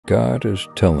God is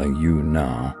telling you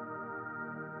now,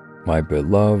 my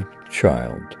beloved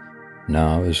child,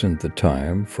 now isn't the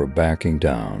time for backing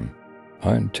down.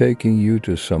 I'm taking you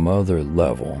to some other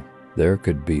level. There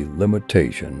could be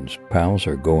limitations. Pals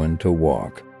are going to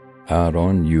walk out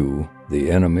on you. The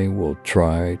enemy will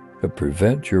try to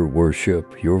prevent your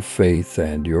worship, your faith,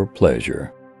 and your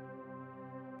pleasure.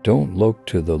 Don't look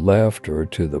to the left or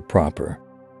to the proper.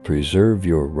 Preserve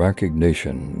your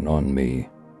recognition on me.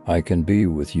 I can be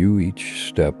with you each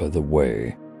step of the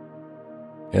way.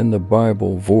 In the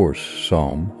Bible verse,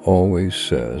 Psalm always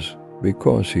says,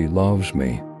 because he loves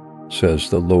me, says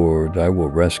the Lord, I will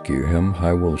rescue him,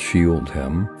 I will shield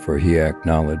him, for he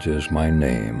acknowledges my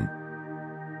name.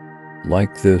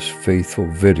 Like this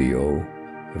faithful video,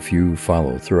 if you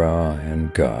follow through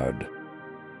in God.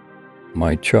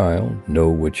 My child,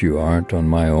 know that you aren't on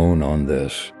my own on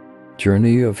this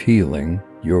journey of healing.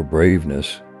 Your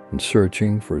braveness in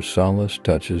searching for solace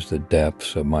touches the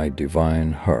depths of my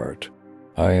divine heart.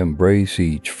 I embrace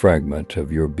each fragment of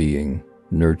your being,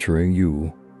 nurturing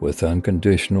you with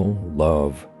unconditional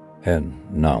love and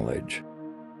knowledge.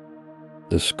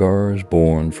 The scars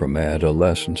born from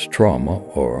adolescence trauma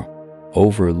or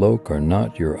overlook are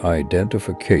not your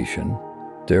identification.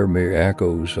 They're mere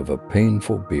echoes of a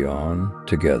painful beyond.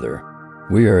 Together,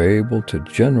 we are able to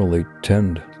generally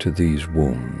tend to these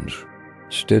wounds,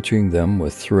 stitching them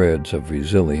with threads of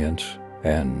resilience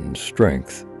and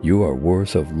strength. You are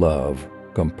worth of love,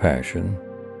 compassion,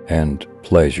 and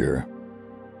pleasure.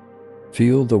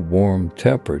 Feel the warm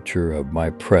temperature of my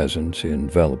presence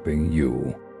enveloping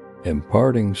you,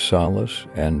 imparting solace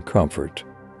and comfort.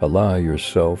 Allow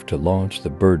yourself to launch the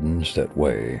burdens that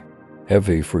weigh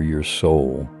heavy for your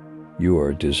soul. You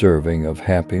are deserving of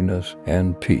happiness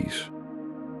and peace.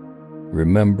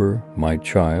 Remember, my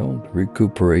child,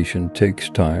 recuperation takes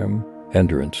time,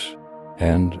 endurance,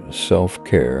 and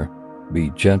self-care. Be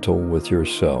gentle with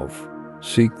yourself.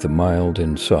 Seek the mild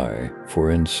inside,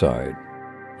 for inside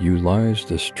you lies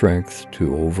the strength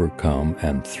to overcome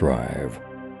and thrive.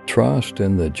 Trust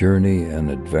in the journey and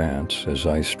advance as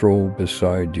I stroll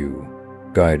beside you,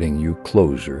 guiding you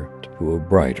closer to a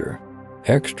brighter,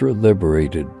 extra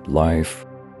liberated life.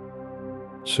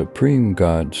 Supreme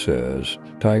God says,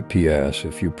 type PS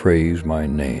if you praise my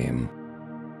name.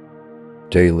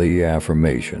 Daily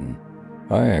affirmation.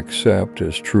 I accept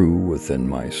as true within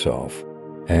myself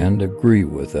and agree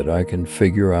with that I can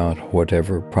figure out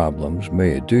whatever problems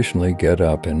may additionally get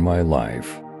up in my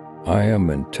life. I am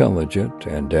intelligent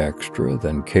and extra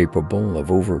than capable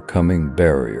of overcoming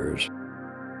barriers.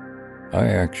 I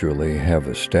actually have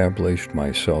established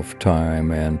myself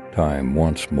time and time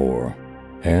once more,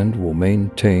 and will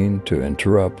maintain to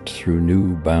interrupt through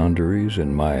new boundaries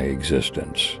in my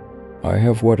existence. I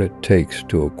have what it takes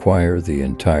to acquire the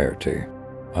entirety.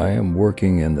 I am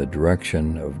working in the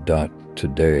direction of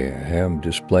today. I am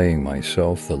displaying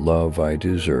myself the love I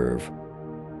deserve.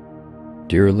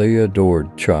 Dearly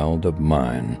adored child of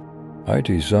mine, I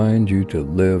designed you to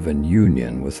live in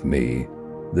union with me.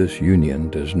 This union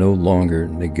does no longer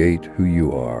negate who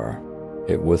you are.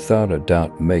 It without a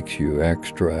doubt makes you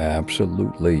extra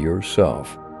absolutely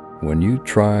yourself. When you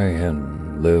try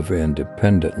and live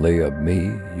independently of me,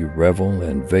 you revel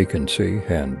in vacancy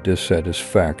and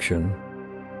dissatisfaction.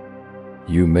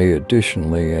 You may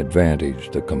additionally advantage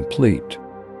the complete,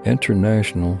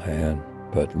 international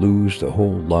but lose the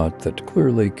whole lot that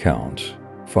clearly counts.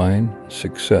 Find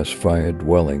success via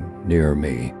dwelling near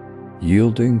me,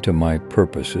 yielding to my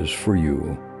purposes for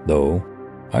you, though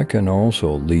I can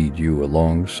also lead you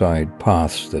alongside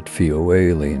paths that feel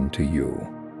alien to you.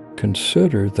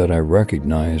 Consider that I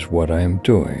recognize what I am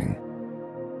doing.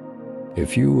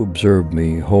 If you observe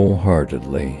me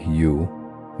wholeheartedly, you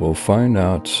will find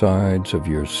out sides of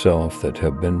yourself that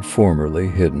have been formerly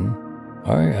hidden.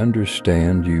 I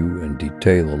understand you in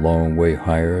detail a long way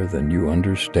higher than you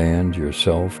understand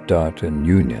yourself. In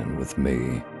union with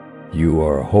me, you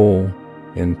are whole,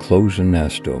 enclosing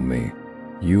me.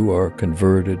 You are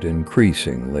converted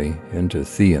increasingly into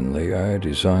theonly I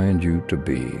designed you to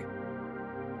be.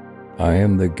 I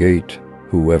am the gate.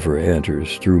 Whoever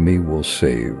enters through me will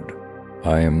saved.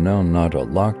 I am now not a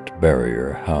locked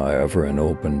barrier, however an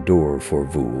open door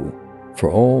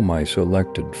for all my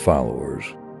selected followers.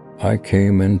 I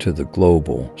came into the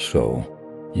global so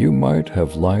you might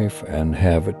have life and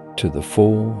have it to the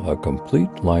full. A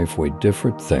complete life with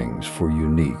different things for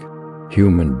unique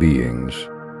human beings.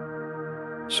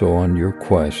 So on your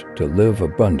quest to live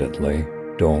abundantly,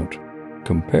 don't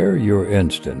compare your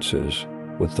instances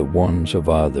with the ones of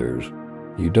others.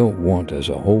 You don't want as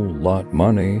a whole lot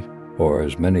money or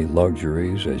as many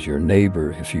luxuries as your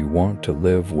neighbor if you want to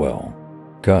live well.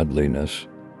 Godliness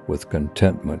with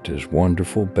contentment is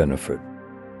wonderful benefit.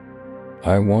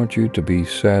 I want you to be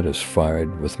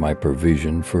satisfied with my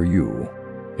provision for you.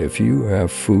 If you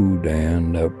have food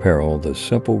and apparel, the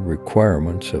simple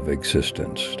requirements of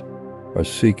existence, are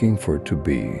seeking for to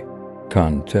be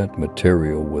content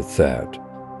material with that.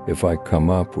 If I come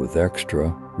up with extra,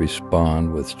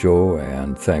 respond with joy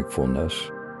and thankfulness.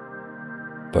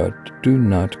 But do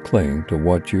not cling to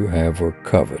what you have or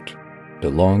covet. The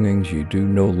longings you do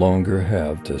no longer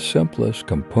have, the simplest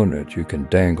component you can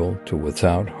dangle to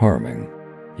without harming.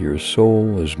 Your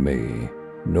soul is me,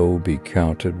 no be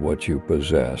counted what you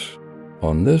possess.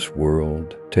 On this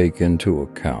world, take into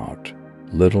account,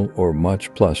 little or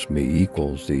much plus me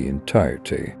equals the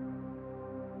entirety.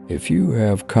 If you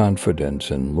have confidence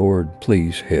in Lord,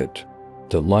 please hit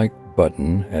the like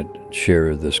button and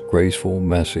share this graceful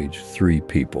message 3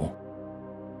 people.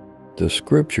 The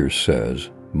scripture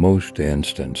says, most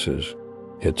instances,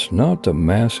 it's not the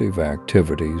massive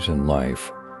activities in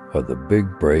life or the big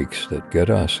breaks that get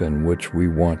us in which we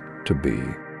want to be.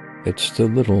 It's the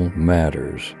little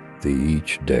matters, the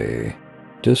each day,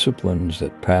 disciplines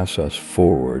that pass us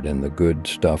forward in the good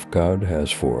stuff God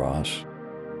has for us.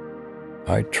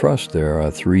 I trust there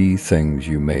are 3 things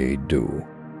you may do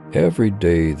every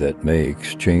day that may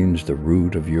exchange the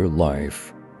root of your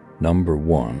life. Number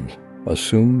 1,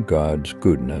 assume God's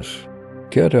goodness.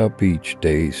 Get up each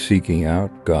day seeking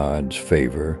out God's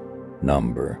favor.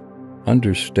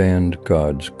 Understand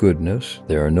God's goodness.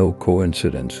 There are no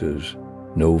coincidences,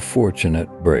 no fortunate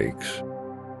breaks.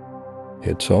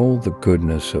 It's all the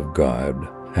goodness of God.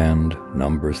 And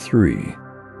number 3,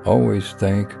 always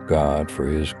thank God for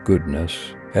His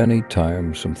goodness.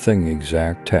 Anytime something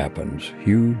exact happens,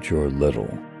 huge or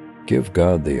little, give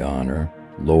God the honor.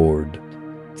 Lord,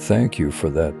 thank you for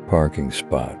that parking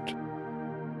spot.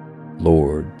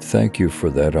 Lord, thank you for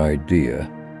that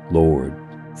idea. Lord,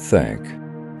 thank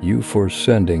you for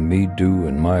sending me dew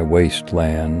in my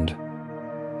wasteland.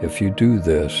 If you do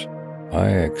this, I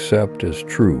accept as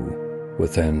true,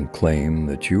 within claim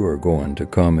that you are going to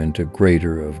come into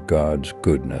greater of God's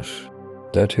goodness,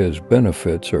 that His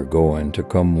benefits are going to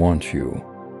come once you.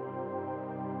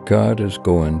 God is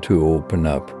going to open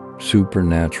up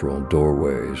supernatural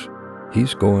doorways.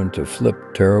 He's going to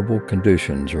flip terrible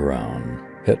conditions around.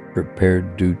 Get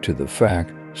prepared due to the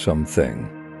fact something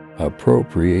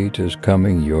appropriate is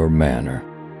coming your manner.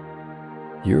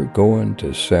 You're going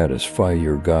to satisfy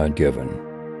your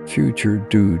God-given future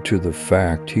due to the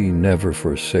fact He never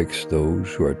forsakes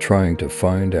those who are trying to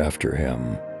find after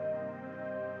Him.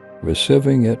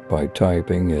 Receiving it by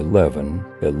typing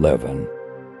 1111.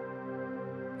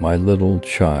 My little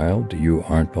child, you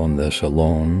aren't on this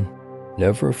alone.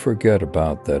 Never forget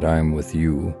about that I'm with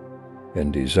you in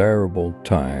desirable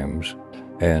times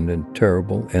and in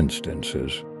terrible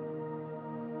instances.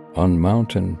 On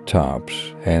mountain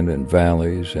tops and in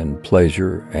valleys, in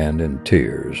pleasure and in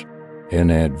tears, in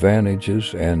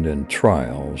advantages and in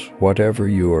trials, whatever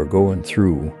you are going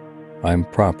through, I'm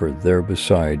proper there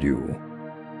beside you.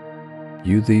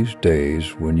 You these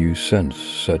days when you sense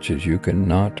such as you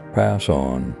cannot pass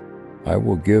on, I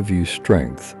will give you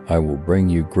strength, I will bring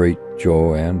you great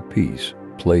joy and peace.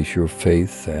 Place your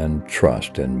faith and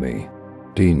trust in me.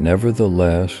 Be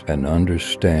nevertheless and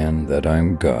understand that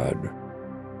I'm God.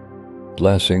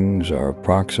 Blessings are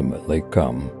approximately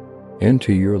come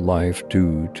into your life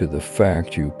due to the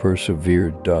fact you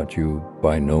persevered. You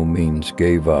by no means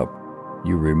gave up.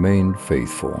 You remained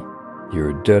faithful.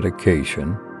 Your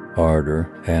dedication,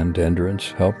 ardor, and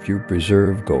endurance helped you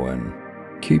preserve going.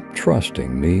 Keep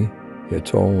trusting me.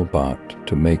 It's all about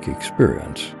to make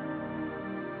experience.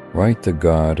 Write the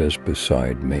God is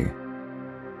beside me.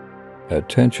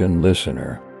 Attention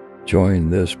listener, join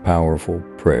this powerful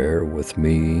prayer with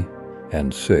me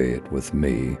and say it with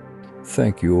me.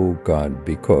 Thank you, O God,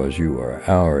 because you are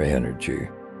our energy.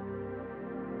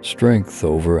 Strength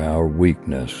over our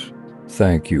weakness.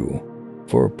 Thank you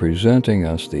for presenting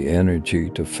us the energy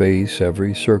to face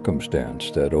every circumstance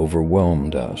that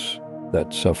overwhelmed us,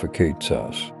 that suffocates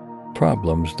us,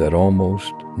 problems that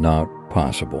almost not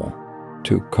possible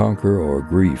to conquer or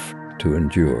grief to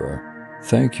endure.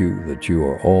 Thank you that you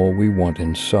are all we want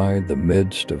inside the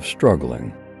midst of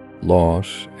struggling,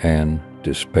 loss, and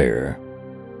despair.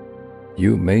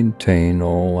 You maintain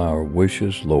all our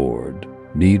wishes, Lord,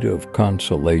 need of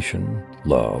consolation,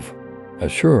 love,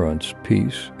 assurance,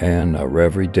 peace, and our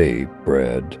everyday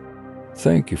bread.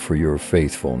 Thank you for your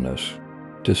faithfulness.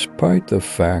 Despite the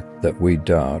fact that we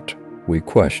doubt, we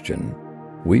question,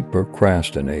 we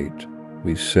procrastinate,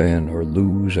 we sin or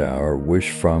lose our wish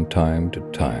from time to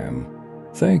time.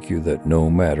 Thank you that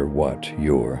no matter what,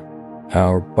 you're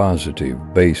our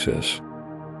positive basis.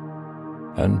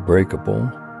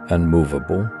 unbreakable,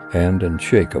 unmovable, and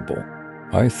unshakable.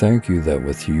 I thank you that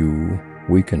with you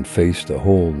we can face the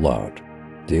whole lot,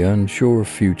 the unsure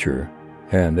future,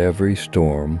 and every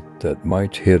storm that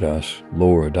might hit us.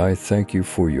 Lord, I thank you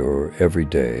for your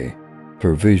everyday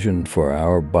provision for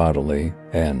our bodily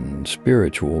and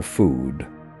spiritual food,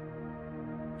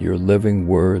 your living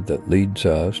word that leads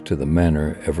us to the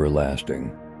manna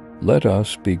everlasting. Let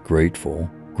us be grateful,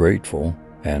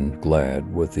 and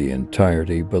glad with the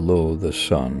entirety below the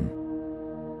sun,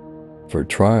 for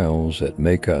trials that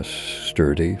make us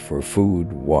sturdy, for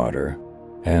food, water,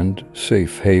 and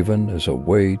safe haven as a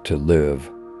way to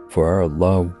live, for our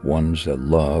loved ones that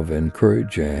love,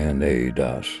 encourage, and aid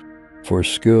us, for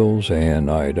skills and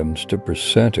items to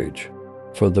percentage,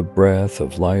 for the breath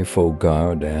of life, O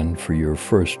God, and for your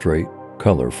first-rate,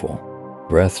 colorful,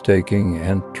 breathtaking,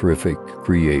 and terrific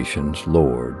creations,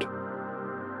 Lord.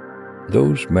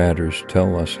 Those matters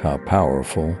tell us how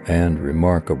powerful and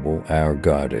remarkable our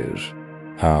God is,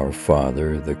 our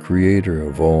Father, the creator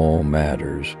of all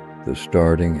matters, the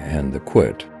starting and the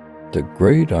quit, the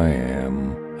great I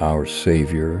am, our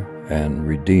Savior and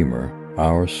Redeemer,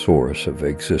 our source of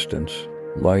existence,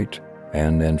 light,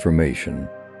 and information.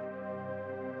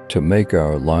 To make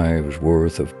our lives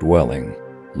worth of dwelling,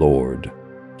 Lord,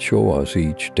 show us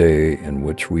each day in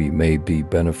which we may be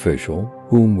beneficial,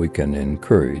 whom we can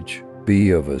encourage,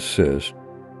 be of assist,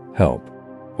 help,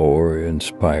 or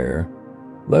inspire.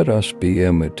 Let us be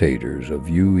imitators of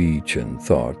you each in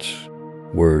thoughts,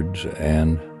 words,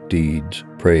 and deeds.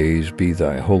 Praise be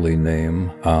thy holy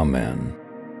name. Amen.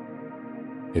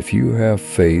 If you have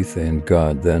faith in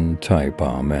God, then type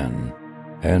Amen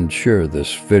and share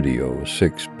this video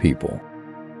 6 people.